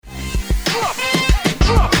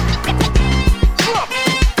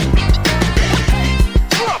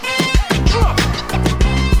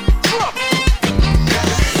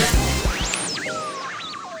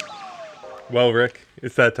Well, Rick,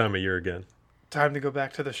 it's that time of year again. Time to go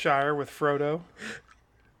back to the Shire with Frodo.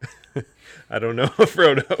 I don't know,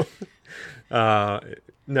 Frodo.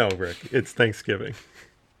 No, Rick, it's Thanksgiving.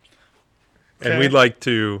 And Okay. we'd like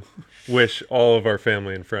to wish all of our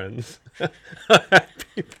family and friends a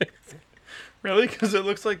happy Thanksgiving. Really? Because it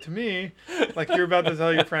looks like to me, like you're about to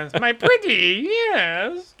tell your friends, my pretty,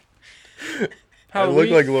 yes. I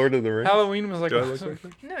look like Lord of the Rings. Halloween was like, Do I look like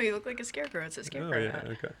that? No, you look like a scarecrow. It's a Oh, scarecrow. yeah, hat.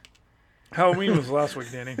 okay. Halloween was last week,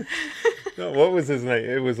 Danny. No, what was his name?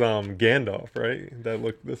 It was Gandalf, right? That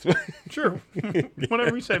looked this way. Sure.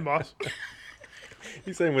 Whatever you say, boss.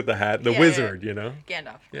 He's saying with the hat, the Yeah, wizard, you know?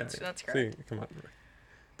 Gandalf. Yeah, That's correct. See, come on, Rick.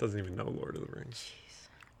 Doesn't even know Lord of the Rings.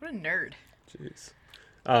 What a nerd. Jeez.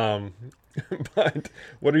 But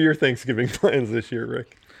what are your Thanksgiving plans this year,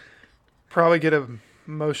 Rick? Probably get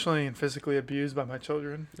emotionally and physically abused by my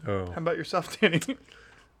children. Oh, How about yourself, Danny?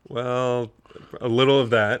 well, a little of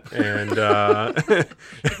that, and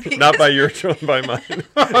not by your children, by mine.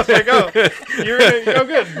 I was like, oh,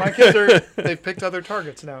 good. My kids they've picked other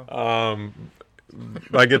targets now.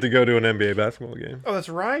 I get to go to an NBA basketball game. Oh, that's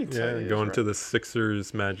right. Yeah, going to the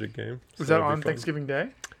Sixers Magic game. Is So that it'll be on fun. Thanksgiving Day?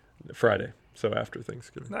 Friday, so after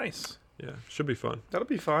Thanksgiving. Nice. Yeah, should be fun. That'll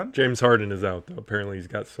be fun. James Harden is out, though. Apparently he's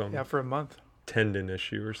got some Yeah, for a month. tendon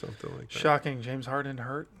issue or something like that. Shocking. James Harden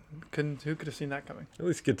hurt. Who could have seen that coming? At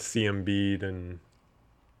least get to see Embiid and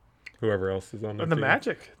whoever else is on the And the team.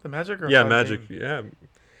 Magic. The Magic are a Yeah, fun Magic. team.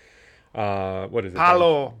 Yeah. What is it?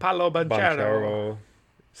 Paolo Banchero. Banchero.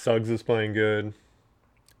 Suggs is playing good.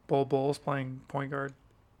 Bulls playing point guard.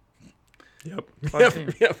 Yep. Fun Yep.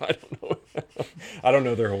 team. Yep. I don't know. I don't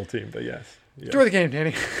know their whole team, but yes. Enjoy the game,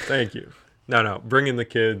 Danny. Thank you. No. Bring in the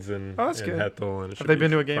kids and, Oh, that's and good. Hethel. And it Have should they be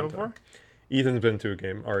been to a game fun before? time. Ethan's been to a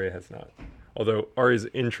game. Arya has not. Although Arya's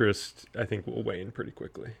interest, I think, will wane pretty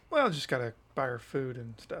quickly. Well, just gotta buy her food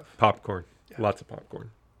and stuff. Popcorn. Yeah. Lots of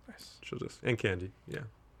popcorn. Nice. She'll just and candy. Yeah.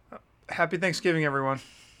 Happy Thanksgiving, everyone.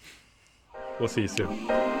 We'll see you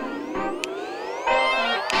soon.